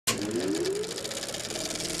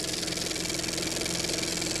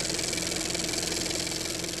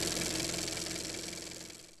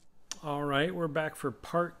right, we're back for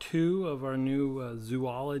part 2 of our new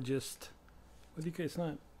zoologist. What do you guys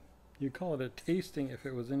not? You'd call it a tasting if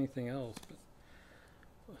it was anything else,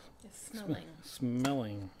 but it's smelling.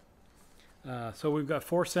 Smelling. So we've got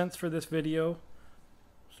 4 cents for this video.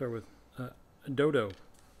 Start with Dodo.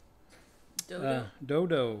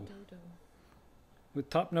 Dodo. With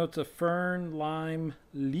top notes of fern, lime,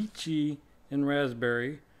 lychee, and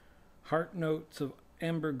raspberry. Heart notes of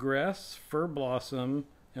ambergris, fir blossom,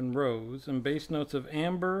 and rose, and base notes of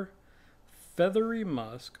amber, feathery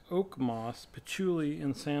musk, oak moss, patchouli,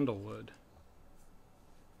 and sandalwood.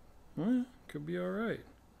 Could be all right.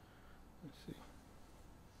 Let's see.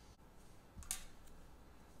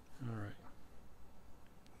 All right.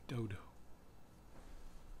 Dodo.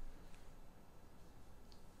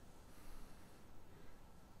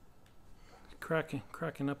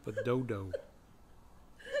 Cracking up a dodo.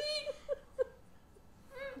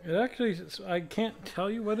 It actually, I can't tell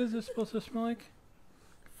you. What is this supposed to smell like?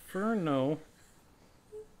 Fern, no.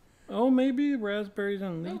 Oh, maybe raspberries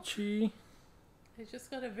and lychee. I just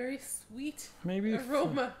got a very sweet maybe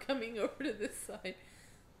aroma coming over to this side.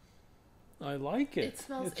 I like it. It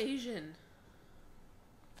smells Asian.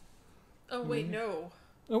 Oh, wait, no.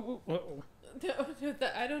 Oh.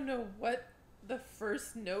 I don't know what the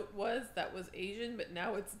first note was that was Asian, but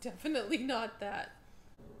now it's definitely not that.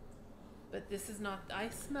 But this is not... I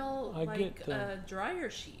smell like a dryer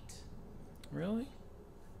sheet. Really?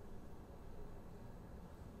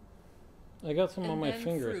 I got some on my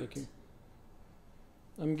fingers. Fruit.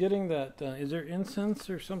 I'm getting that... is there incense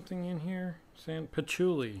or something in here?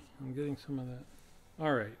 Patchouli. I'm getting some of that.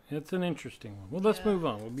 All right. It's an interesting one. Well, let's move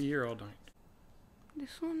on. We'll be here all night.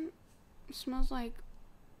 This one smells like...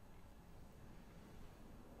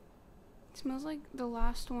 It smells like the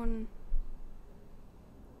last one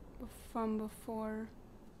from before.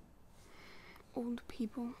 Old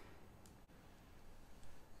people.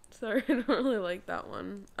 Sorry, I don't really like that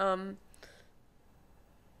one.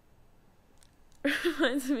 It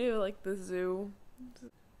reminds me of like the zoo.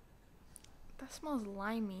 That smells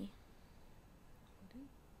limey.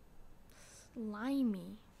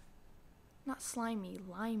 Limey. Not slimy,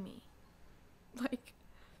 limey. Like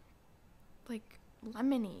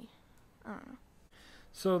lemony. I don't know.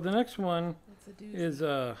 So the next one is,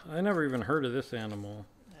 I never even heard of this animal.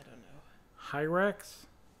 I don't know. Hyrax?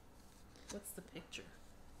 What's the picture?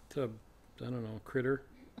 It's a, I don't know, critter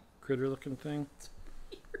looking thing.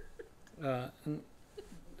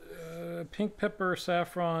 Pink pepper,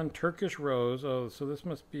 saffron, Turkish rose. Oh, so this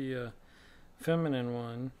must be a feminine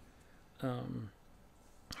one.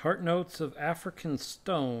 Heart notes of African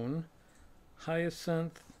stone,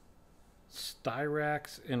 hyacinth,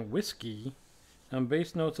 styrax, and whiskey.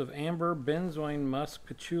 Base notes of amber, benzoin, musk,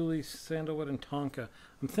 patchouli, sandalwood, and tonka.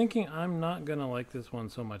 I'm thinking I'm not going to like this one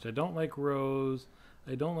so much. I don't like rose.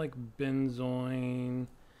 I don't like benzoin.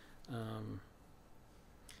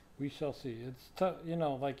 We shall see. It's tough, you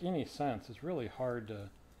know, like any sense. It's really hard to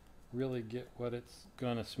really get what it's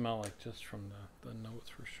going to smell like just from the notes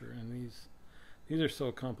for sure. And these are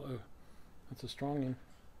so complex. Oh, that's a strong one.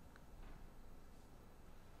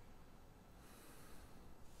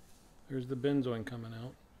 There's the benzoin coming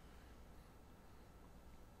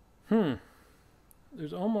out.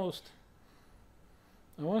 There's almost,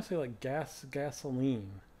 I want to say like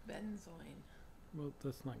gasoline. Benzoin. Well,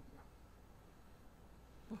 that's not.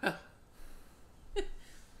 Well,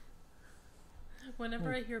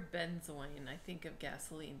 whenever I hear benzoin, I think of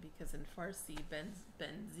gasoline because in Farsi,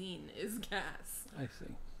 benzene is gas. I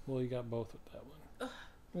see. Well, you got both with that one.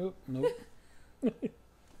 Oh, nope.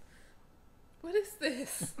 What is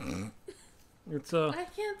this? It's a.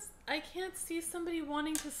 I can't see somebody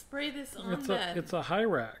wanting to spray this on bed. It's a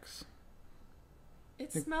Hyrax.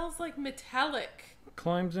 It smells like metallic.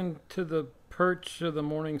 Climbs into the perch of the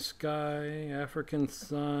morning sky, African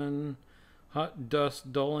sun, hot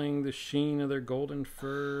dust dulling the sheen of their golden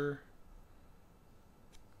fur.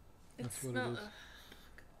 That's what it is.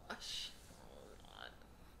 Gosh.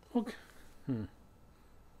 Okay.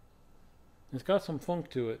 It's got some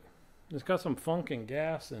funk to it. It's got some funk and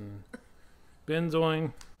gas and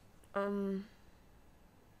benzoin. That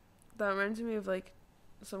reminds me of like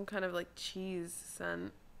some kind of like cheese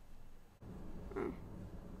scent.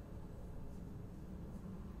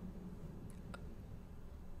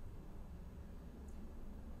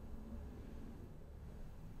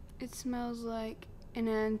 It smells like an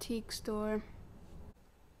antique store.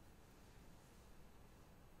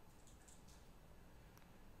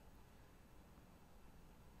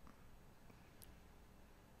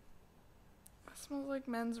 It smells like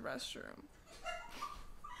men's restroom.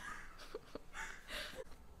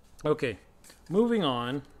 Okay, moving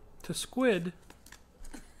on to to squid.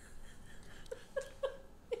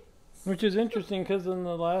 Which is interesting because in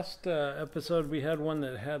the last episode we had one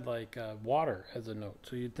that had like water as a note.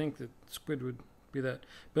 So you'd think that squid would be that.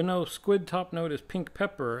 But no, squid top note is pink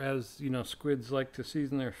pepper, as you know, squids like to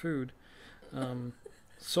season their food.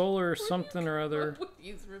 Solar something or other. What with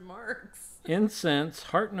these remarks? Incense,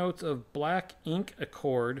 heart notes of black ink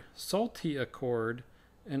accord, salty accord,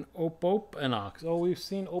 and opopanox. Oh, we've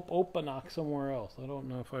seen opopanox somewhere else. I don't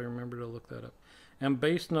know if I remember to look that up. And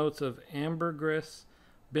base notes of ambergris,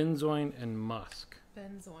 benzoin, and musk.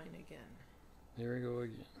 Benzoin again. There we go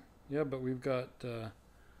again. Yeah, but we've got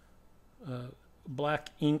black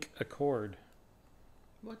ink accord.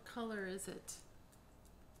 What color is it?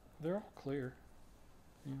 They're all clear.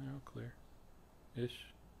 Yeah, they're all clear. Ish.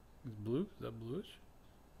 It's blue? Is that bluish?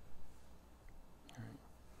 All right.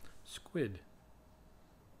 Squid.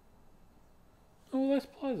 Oh, that's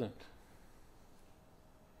pleasant.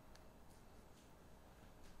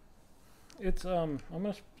 It's I'm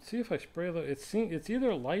gonna see if I spray the. It's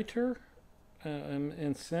either lighter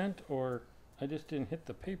in scent, or I just didn't hit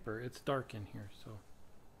the paper. It's dark in here, so.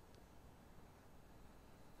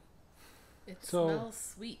 It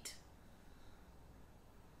smells sweet.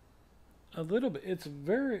 A little bit.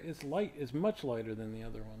 It's light. It's much lighter than the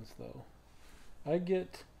other ones, though. I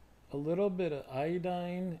get a little bit of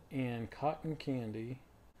iodine and cotton candy.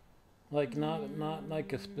 Like not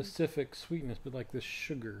like a specific sweetness, but like this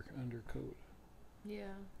sugar undercoat.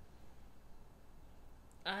 Yeah.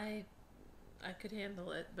 I could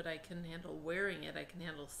handle it, but I can handle wearing it. I can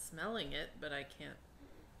handle smelling it, but I can't.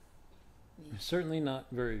 It's certainly not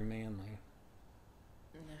very manly.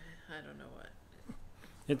 I don't know what.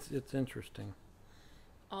 It's interesting.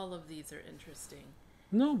 All of these are interesting.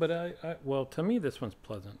 No, but well, to me this one's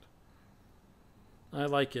pleasant. I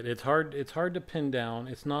like it. It's hard to pin down.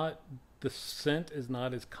 It's not, the scent is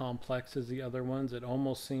not as complex as the other ones. It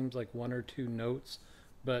almost seems like one or two notes,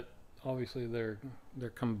 but obviously they're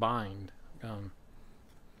combined.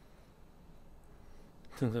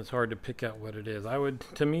 Since it's hard to pick out what it is.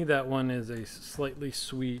 To me that one is a slightly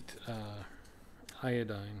sweet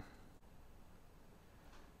iodine.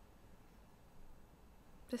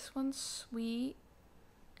 This one's sweet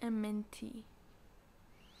and minty.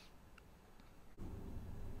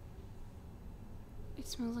 It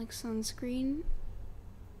smells like sunscreen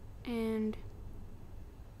and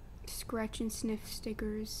scratch and sniff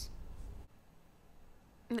stickers.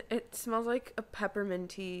 It smells like a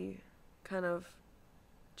pepperminty kind of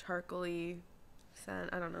charcoaly scent.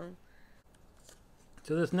 I don't know.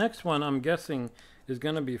 So this next one I'm guessing is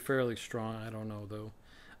going to be fairly strong. I don't know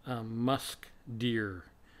though. Musk deer.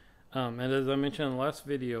 And as I mentioned in the last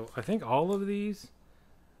video, I think all of these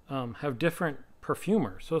have different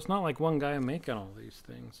perfumers. So it's not like one guy making all these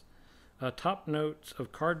things. Top notes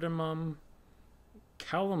of cardamom,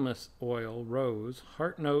 calamus oil, rose.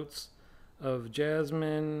 Heart notes of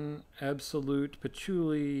jasmine, absolute,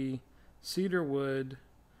 patchouli, cedarwood,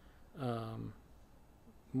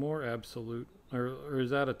 more absolute. Or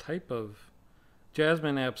is that a type of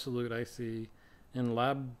jasmine absolute, I see, and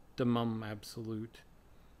labdanum absolute.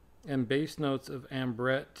 And base notes of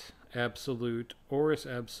ambrette absolute, orris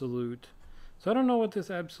absolute. So I don't know what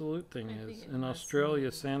this absolute thing is. In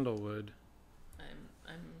Australia, sandalwood.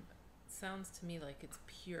 Sounds to me like it's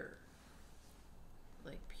pure.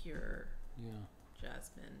 Like pure. Yeah.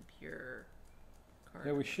 Jasmine, pure.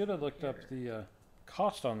 Cardamom, Yeah, we should have looked up the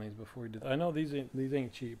cost on these before we did. I know these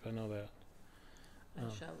ain't cheap. I know that. I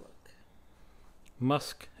shall look.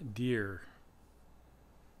 Musk deer.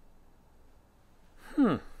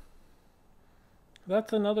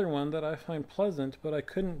 That's another one that I find pleasant, but I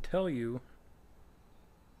couldn't tell you.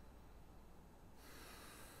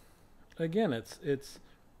 Again, it's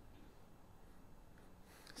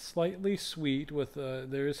slightly sweet with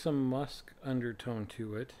there is some musk undertone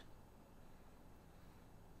to it.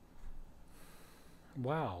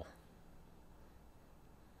 Wow.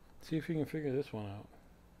 See if you can figure this one out.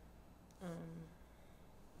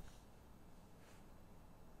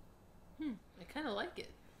 I kind of like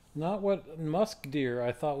it. Not what musk deer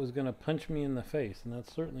I thought was going to punch me in the face, and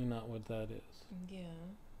that's certainly not what that is. Yeah.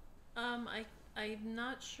 I'm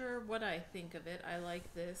not sure what I think of it. I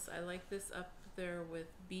like this. I like this up there with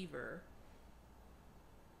beaver.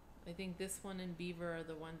 I think this one and beaver are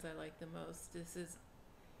the ones I like the most. It's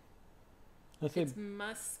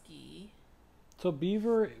musky. So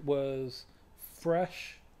beaver was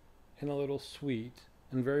fresh and a little sweet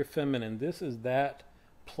and very feminine. This is that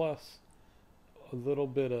plus a little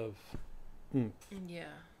bit of oomph. Yeah.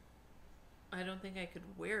 I don't think I could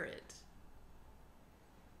wear it.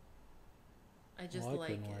 I just like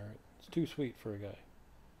it. Wear it. It's too sweet for a guy.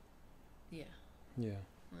 Yeah. Yeah.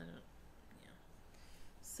 I don't. Yeah.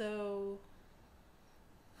 So.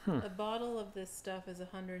 A bottle of this stuff is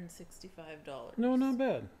 $165. No, not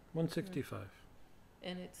bad. 165.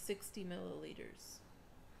 And it's 60 milliliters.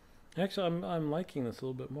 Actually, I'm liking this a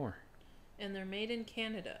little bit more. And they're made in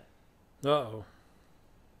Canada. Uh-oh.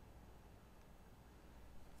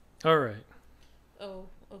 All right. Oh,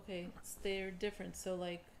 okay. They're different. So,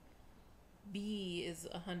 like, B is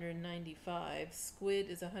 195. Squid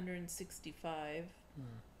is 165.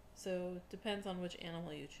 So, it depends on which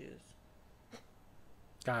animal you choose.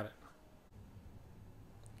 Got it.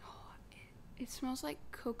 Oh, it smells like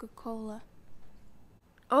Coca-Cola.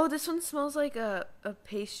 Oh, this one smells like a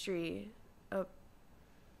pastry. A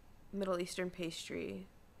Middle Eastern pastry.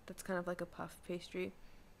 That's kind of like a puff pastry.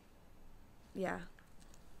 Yeah.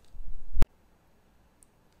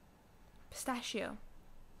 Pistachio.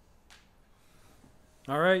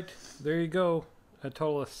 All right. There you go. A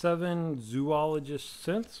total of 7 Zoologist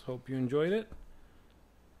scents. Hope you enjoyed it.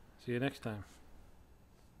 See you next time.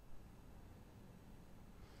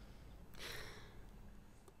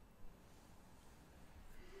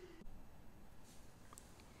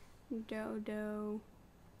 Dodo.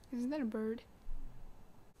 Isn't that a bird?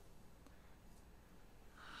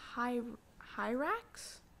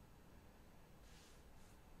 Hyrax?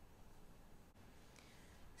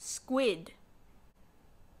 Squid.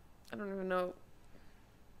 I don't even know.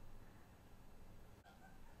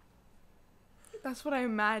 That's what I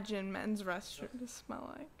imagine men's restroom to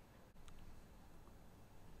smell like.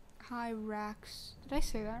 Hyrax. Did I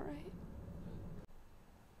say that right?